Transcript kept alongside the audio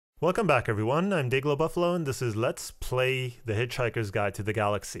Welcome back, everyone. I'm Day-Glo Buffalo, and this is Let's Play the Hitchhiker's Guide to the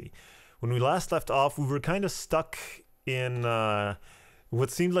Galaxy. When we last left off, we were kind of stuck in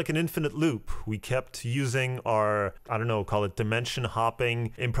what seemed like an infinite loop. We kept using our, I don't know, call it dimension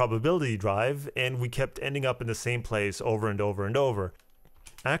hopping improbability drive, and we kept ending up in the same place over and over and over.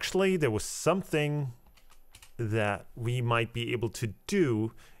 Actually, there was something that we might be able to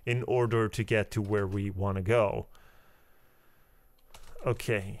do in order to get to where we want to go.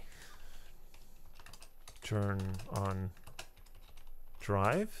 Okay. Turn on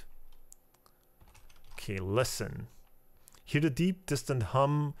drive. Okay, listen. Hear the deep, distant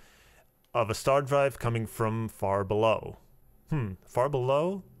hum of a star drive coming from far below. Far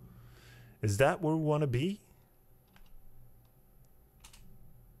below? Is that where we want to be?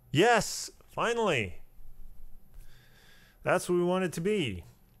 Yes! Finally! That's where we want it to be.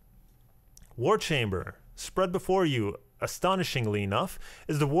 War chamber. Spread before you, astonishingly enough,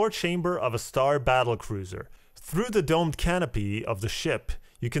 is the war chamber of a star battlecruiser. Through the domed canopy of the ship,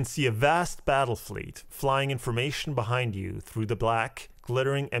 you can see a vast battle fleet flying information behind you through the black,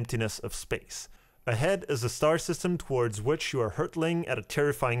 glittering emptiness of space. Ahead is a star system towards which you are hurtling at a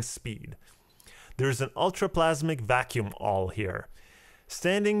terrifying speed. There is an ultraplasmic vacuum all here.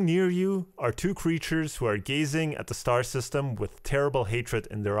 Standing near you are two creatures who are gazing at the star system with terrible hatred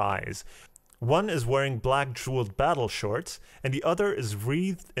in their eyes. One is wearing black jeweled battle shorts, and the other is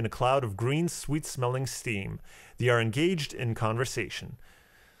wreathed in a cloud of green, sweet-smelling steam. They are engaged in conversation.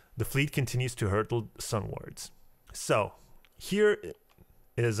 The fleet continues to hurtle sunwards. So, here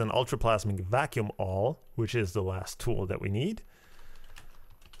is an ultraplasmic vacuum awl, which is the last tool that we need.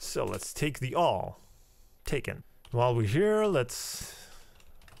 So let's take the awl. Taken. While we're here, let's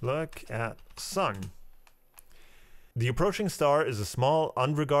look at sun. The approaching star is a small,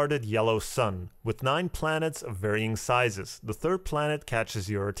 unregarded yellow sun, with 9 planets of varying sizes. The third planet catches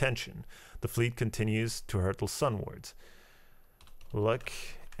your attention. The fleet continues to hurtle sunwards. Look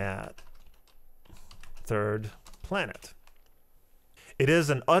at third planet. It is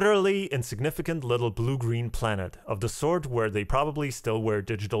an utterly insignificant little blue-green planet, of the sort where they probably still wear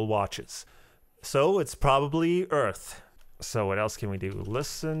digital watches. So it's probably Earth. So what else can we do?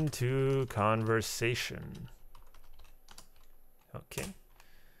 Listen to conversation. Okay.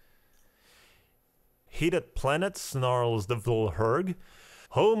 Hated planet, snarls the Vl'Hurg.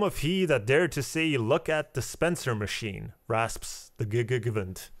 Home of he that dared to say look at the Spencer machine, rasps the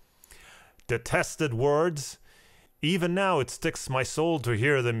Gigigvant. Detested words. Even now it sticks my soul to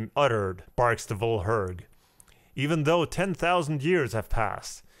hear them uttered, barks the Vl'Hurg. Even though 10,000 years have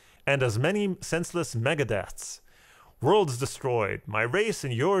passed, and as many senseless megadeaths. Worlds destroyed, my race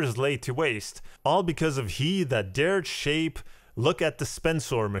and yours laid to waste, all because of he that dared shape look at the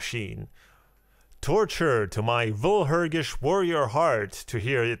Spencer machine. Torture to my Vl'Hurgish warrior heart to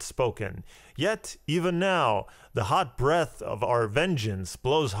hear it spoken. Yet, even now, the hot breath of our vengeance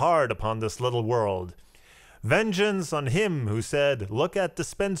blows hard upon this little world. Vengeance on him who said, look at the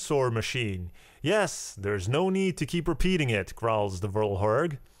Spencer machine. Yes, there's no need to keep repeating it, growls the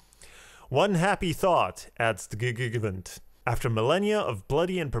Vl'Hurg. One happy thought, adds the Gigigvant. After millennia of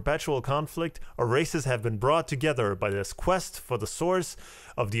bloody and perpetual conflict, our races have been brought together by this quest for the source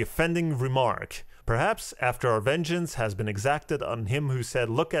of the offending remark. Perhaps after our vengeance has been exacted on him who said,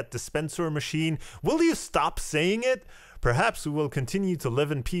 look at the Spencer machine, will you stop saying it? Perhaps we will continue to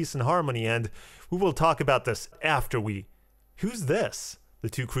live in peace and harmony, and we will talk about this after we... Who's this? The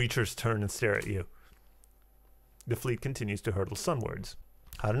two creatures turn and stare at you. The fleet continues to hurtle sunwards.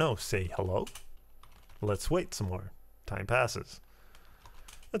 I don't know, say hello? Let's wait some more. Time passes.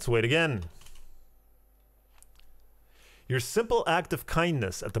 Let's wait again. Your simple act of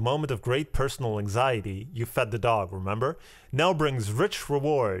kindness at the moment of great personal anxiety, you fed the dog, remember? Now brings rich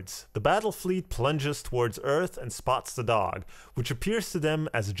rewards. The battle fleet plunges towards Earth and spots the dog, which appears to them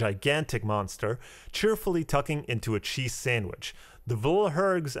as a gigantic monster, cheerfully tucking into a cheese sandwich. The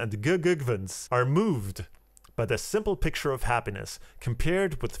Vl'Hurgs and the Gigigvants are moved by the simple picture of happiness,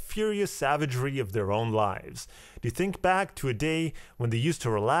 compared with furious savagery of their own lives. They think back to a day when they used to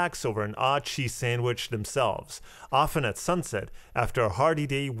relax over an odd cheese sandwich themselves, often at sunset, after a hearty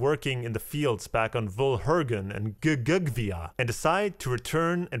day working in the fields back on Vl'Hurgen and Gugugvia, and decide to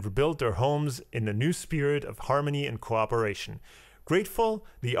return and rebuild their homes in a new spirit of harmony and cooperation. Grateful,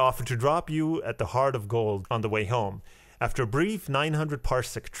 they offer to drop you at the Heart of Gold on the way home. After a brief 900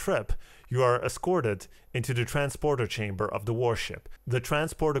 parsec trip, you are escorted into the transporter chamber of the warship. The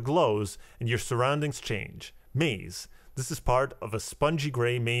transporter glows and your surroundings change. Maze. This is part of a spongy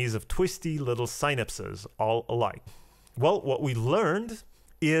gray maze of twisty little synapses, all alike. Well, what we learned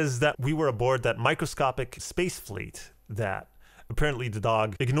is that we were aboard that microscopic space fleet that apparently the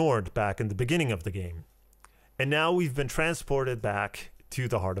dog ignored back in the beginning of the game. And now we've been transported back to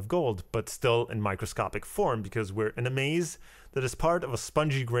the Heart of Gold, but still in microscopic form because we're in a maze that is part of a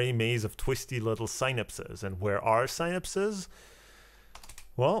spongy gray maze of twisty little synapses. And where are synapses?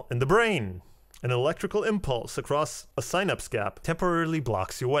 Well, in the brain. An electrical impulse across a synapse gap temporarily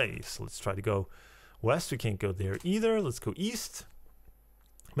blocks your way. So let's try to go west. We can't go there either. Let's go east.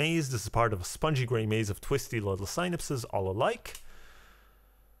 Maze. This is part of a spongy gray maze of twisty little synapses all alike.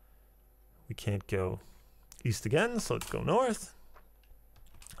 We can't go east again, so let's go north.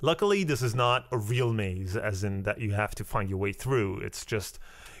 Luckily, this is not a real maze, as in that you have to find your way through. It's just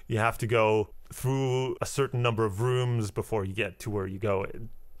you have to go through a certain number of rooms before you get to where you go.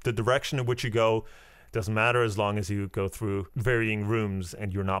 The direction in which you go doesn't matter as long as you go through varying rooms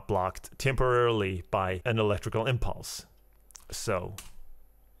and you're not blocked temporarily by an electrical impulse. So,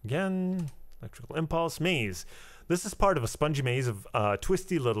 again, electrical impulse, maze. This is part of a spongy maze of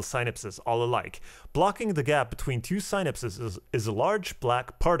twisty little synapses, all alike. Blocking the gap between two synapses is a large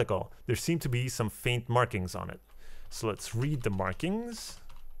black particle. There seem to be some faint markings on it. So let's read the markings.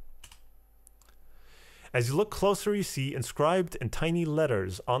 As you look closer, you see inscribed in tiny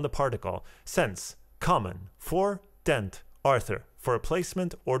letters on the particle, Sense, Common, for Dent, Arthur, for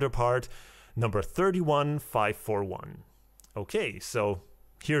replacement, order part, number 31541. Okay, so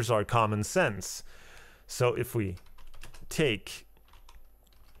here's our common sense. So if we take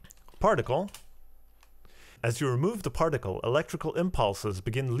particle, as you remove the particle, electrical impulses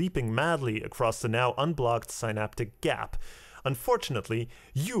begin leaping madly across the now unblocked synaptic gap. Unfortunately,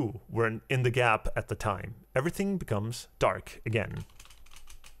 you were in the gap at the time. Everything becomes dark again.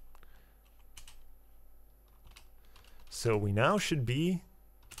 So we now should be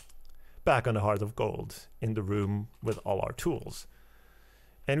back on the Heart of Gold in the room with all our tools.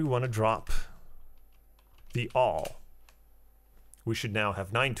 And we want to drop the all. We should now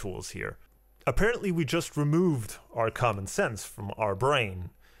have 9 tools here. Apparently we just removed our common sense from our brain.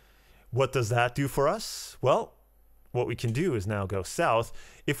 What does that do for us? Well, what we can do is now go south.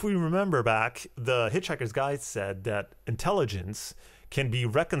 If we remember back, the Hitchhiker's Guide said that intelligence can be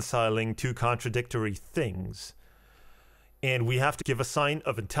reconciling two contradictory things. And we have to give a sign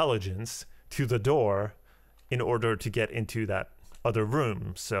of intelligence to the door in order to get into that other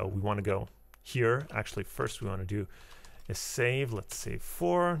room. So we want to go here. Actually, first we want to do is save. Let's save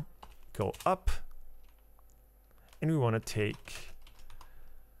 4. Go up. And we want to take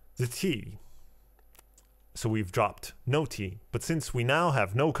the T. So we've dropped no T. But since we now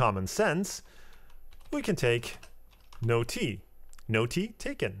have no common sense, we can take no T. No T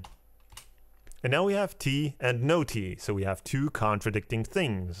taken. And now we have T and no T. So we have two contradicting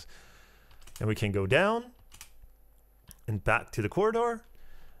things. And we can go down and back to the corridor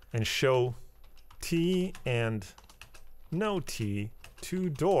and show T and no T to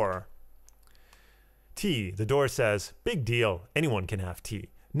door. T, the door says, big deal, anyone can have T.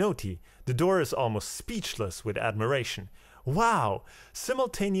 No T, the door is almost speechless with admiration. Wow,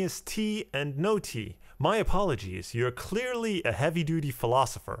 simultaneous T and no T. My apologies, you're clearly a heavy-duty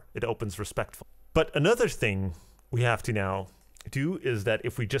philosopher. It opens respectful. But another thing we have to now do is that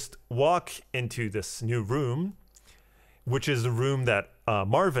if we just walk into this new room, which is the room that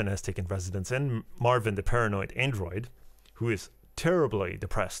Marvin has taken residence in, Marvin the paranoid android, who is terribly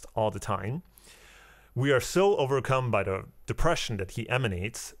depressed all the time, we are so overcome by the depression that he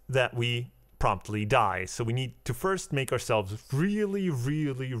emanates that we promptly die. So we need to first make ourselves really,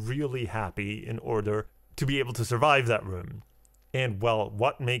 really, really happy in order to be able to survive that room. And, well,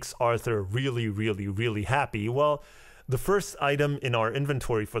 what makes Arthur really, really, really happy? Well, the first item in our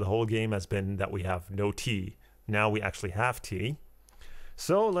inventory for the whole game has been that we have no tea. Now we actually have tea.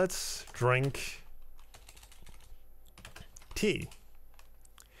 So let's drink tea.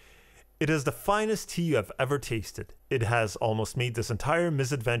 It is the finest tea you have ever tasted. It has almost made this entire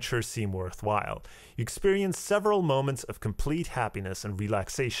misadventure seem worthwhile. You experience several moments of complete happiness and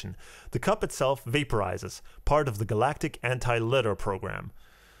relaxation. The cup itself vaporizes, part of the Galactic Anti-Litter program.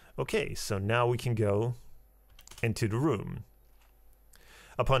 Okay, so now we can go into the room.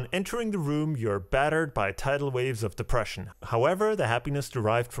 Upon entering the room, you're battered by tidal waves of depression. However, the happiness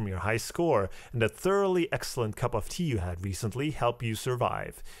derived from your high score and a thoroughly excellent cup of tea you had recently help you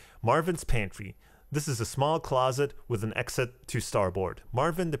survive. Marvin's pantry. This is a small closet with an exit to starboard.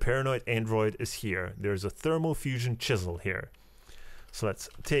 Marvin, the paranoid android, is here. There's a thermofusion chisel here. So let's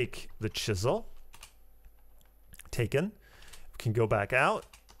take the chisel. Taken. We can go back out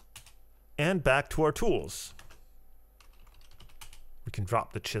and back to our tools. We can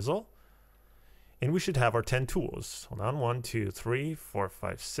drop the chisel. And we should have our 10 tools. Hold on. 1, 2, 3, 4,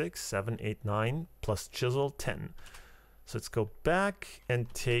 5, 6, 7, 8, 9 plus chisel 10. So let's go back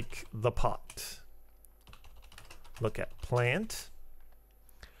and take the pot. Look at plant.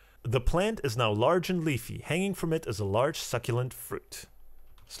 The plant is now large and leafy. Hanging from it is a large succulent fruit.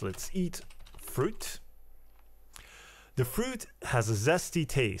 So let's eat fruit. The fruit has a zesty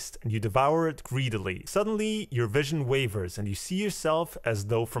taste, and you devour it greedily. Suddenly, your vision wavers, and you see yourself as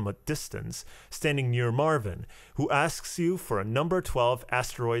though from a distance, standing near Marvin, who asks you for a number 12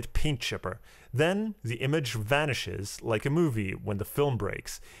 asteroid paint chipper. Then, the image vanishes like a movie when the film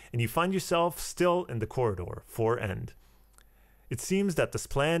breaks, and you find yourself still in the corridor, for end. It seems that this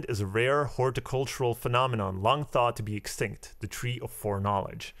plant is a rare horticultural phenomenon long thought to be extinct, the tree of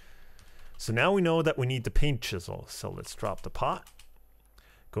foreknowledge. So now we know that we need the paint chisel. So let's drop the pot.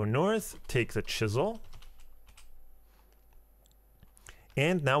 Go north, take the chisel.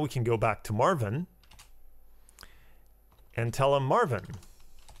 And now we can go back to Marvin and tell him, Marvin,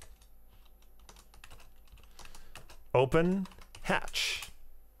 open hatch.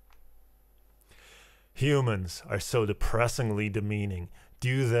 Humans are so depressingly demeaning.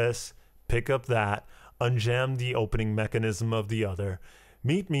 Do this, pick up that, unjam the opening mechanism of the other.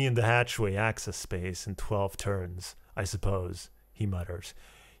 Meet me in the hatchway access space in 12 turns, I suppose, he mutters.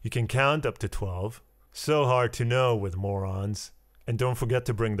 You can count up to 12. So hard to know with morons. And don't forget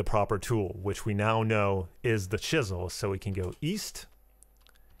to bring the proper tool, which we now know is the chisel, so we can go east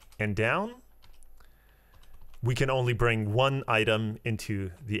and down. We can only bring one item into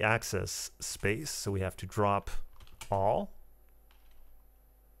the access space, so we have to drop all.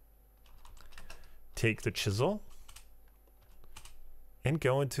 Take the chisel. And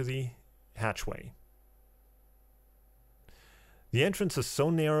go into the hatchway. The entrance is so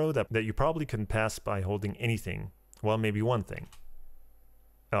narrow that you probably couldn't pass by holding anything. Well, maybe one thing.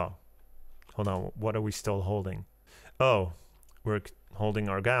 Oh, hold on. What are we still holding? Oh, we're holding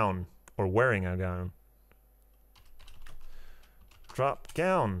our gown, or wearing our gown. Drop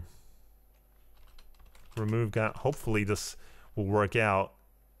gown. Remove gown. Hopefully this will work out.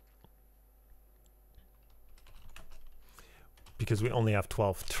 Because we only have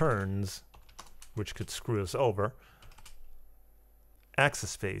 12 turns, which could screw us over.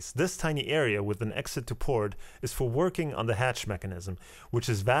 Access space. This tiny area with an exit to port is for working on the hatch mechanism, which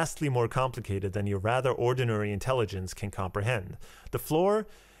is vastly more complicated than your rather ordinary intelligence can comprehend. The floor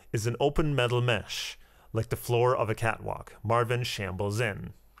is an open metal mesh, like the floor of a catwalk. Marvin shambles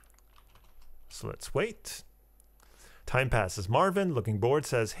in. So let's wait. Time passes. Marvin, looking bored,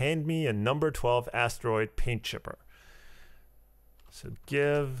 says, hand me a number 12 asteroid paint chipper. So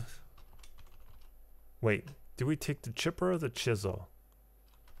give... Wait, do we take the chipper or the chisel?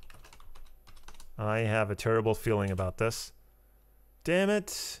 I have a terrible feeling about this. Damn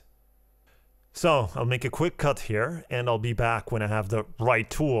it. So, I'll make a quick cut here, and I'll be back when I have the right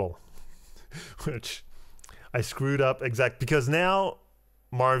tool. Which I screwed up because now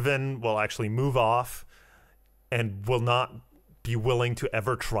Marvin will actually move off and will not be willing to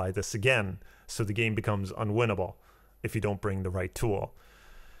ever try this again. So the game becomes unwinnable if you don't bring the right tool.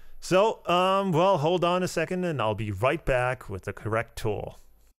 So, well, hold on a second and I'll be right back with the correct tool.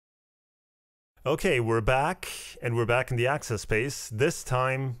 Okay, we're back, and we're back in the access space, this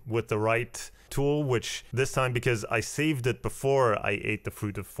time with the right tool, which this time, because I saved it before I ate the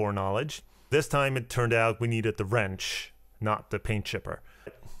fruit of foreknowledge, this time it turned out we needed the wrench, not the paint chipper.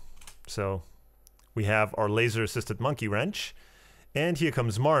 So, we have our laser-assisted monkey wrench, and here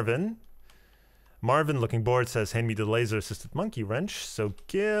comes Marvin. Marvin, looking bored, says, hand me the laser-assisted monkey wrench. So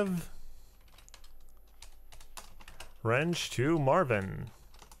give wrench to Marvin.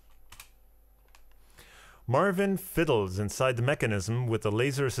 Marvin fiddles inside the mechanism with the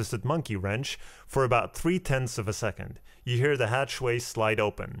laser-assisted monkey wrench for about 0.3 of a second. You hear the hatchway slide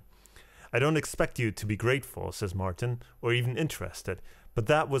open. I don't expect you to be grateful, says Martin, or even interested, but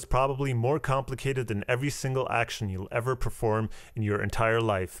that was probably more complicated than every single action you'll ever perform in your entire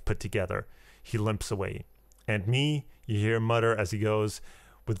life put together. He limps away. And me, you hear mutter as he goes,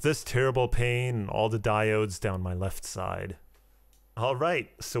 with this terrible pain and all the diodes down my left side. All right,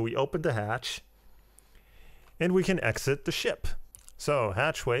 so we opened the hatch, and we can exit the ship. So,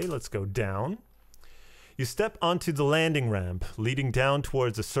 hatchway, let's go down. You step onto the landing ramp, leading down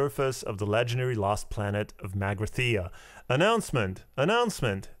towards the surface of the legendary lost planet of Magrathea. Announcement!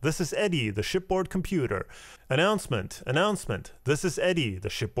 Announcement! This is Eddie, the shipboard computer. Announcement! Announcement! This is Eddie, the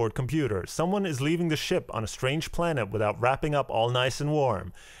shipboard computer. Someone is leaving the ship on a strange planet without wrapping up all nice and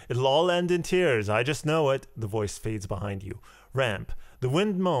warm. It'll all end in tears, I just know it. The voice fades behind you. Ramp. The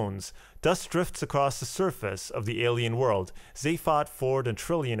wind moans. Dust drifts across the surface of the alien world. Zaphod, Ford, and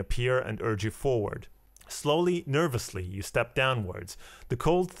Trillian appear and urge you forward. Slowly, nervously, you step downwards, the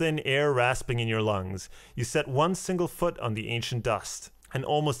cold, thin air rasping in your lungs. You set one single foot on the ancient dust, and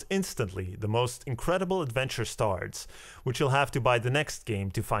almost instantly, the most incredible adventure starts, which you'll have to buy the next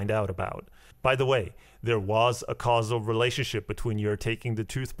game to find out about. By the way, there was a causal relationship between your taking the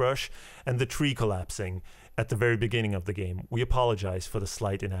toothbrush and the tree collapsing at the very beginning of the game. We apologize for the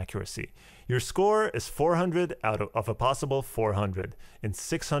slight inaccuracy. Your score is 400 out of a possible 400 in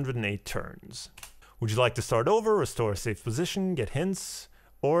 608 turns. Would you like to start over, restore a safe position, get hints,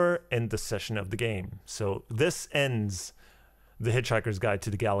 or end the session of the game? So this ends the Hitchhiker's Guide to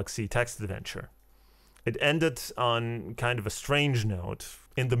the Galaxy text adventure. It ended on kind of a strange note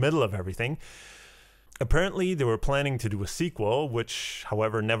in the middle of everything. Apparently, they were planning to do a sequel, which,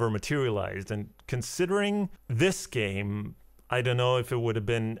 however, never materialized. And considering this game, I don't know if it would have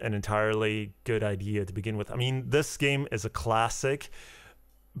been an entirely good idea to begin with. I mean, this game is a classic,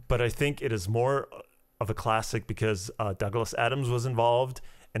 but I think it is more of a classic because Douglas Adams was involved,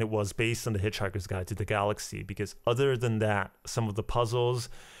 and it was based on the Hitchhiker's Guide to the Galaxy. Because other than that, some of the puzzles,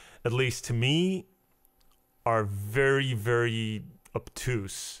 at least to me, are very, very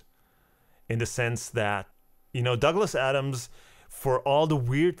obtuse in the sense that, you know, Douglas Adams, for all the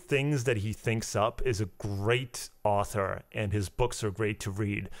weird things that he thinks up, is a great author, and his books are great to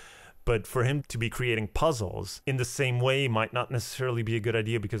read. But for him to be creating puzzles in the same way might not necessarily be a good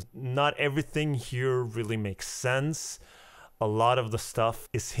idea, because not everything here really makes sense. A lot of the stuff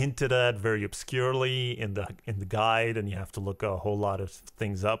is hinted at very obscurely in the guide, and you have to look a whole lot of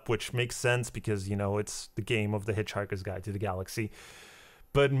things up, which makes sense because, you know, it's the game of the Hitchhiker's Guide to the Galaxy.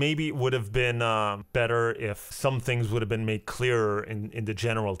 But maybe it would have been better if some things would have been made clearer in the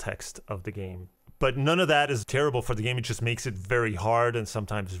general text of the game. But none of that is terrible for the game. It just makes it very hard and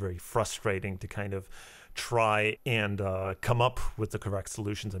sometimes very frustrating to kind of try and come up with the correct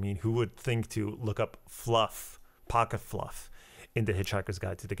solutions. I mean, who would think to look up fluff, pocket fluff, in the Hitchhiker's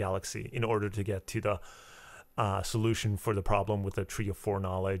Guide to the Galaxy in order to get to the solution for the problem with the Tree of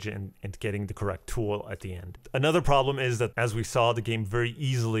Foreknowledge and getting the correct tool at the end. Another problem is that, as we saw, the game very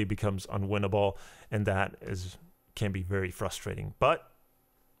easily becomes unwinnable, and that can be very frustrating. But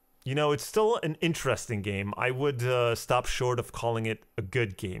you know, it's still an interesting game. I would stop short of calling it a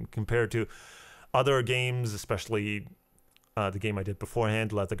good game compared to other games, especially the game I did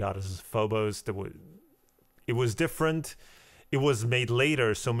beforehand, Let the Goddesses of Phobos. It was different. It was made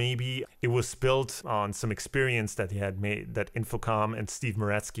later, so maybe it was built on some experience that he had made, that Infocom and Steve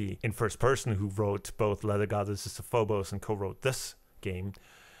Meretzky, in first person, who wrote both Let the Goddesses of Phobos and co-wrote this game.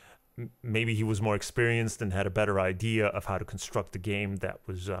 Maybe he was more experienced and had a better idea of how to construct a game that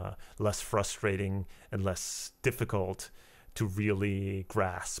was less frustrating and less difficult to really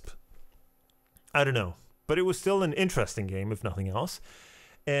grasp. I don't know, but it was still an interesting game, if nothing else.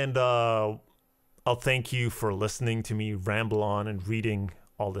 And I'll thank you for listening to me ramble on and reading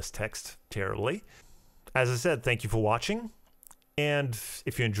all this text terribly. As I said, thank you for watching. And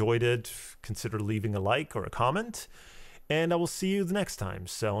if you enjoyed it, consider leaving a like or a comment. And I will see you the next time.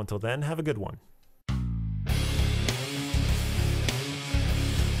 So until then, have a good one.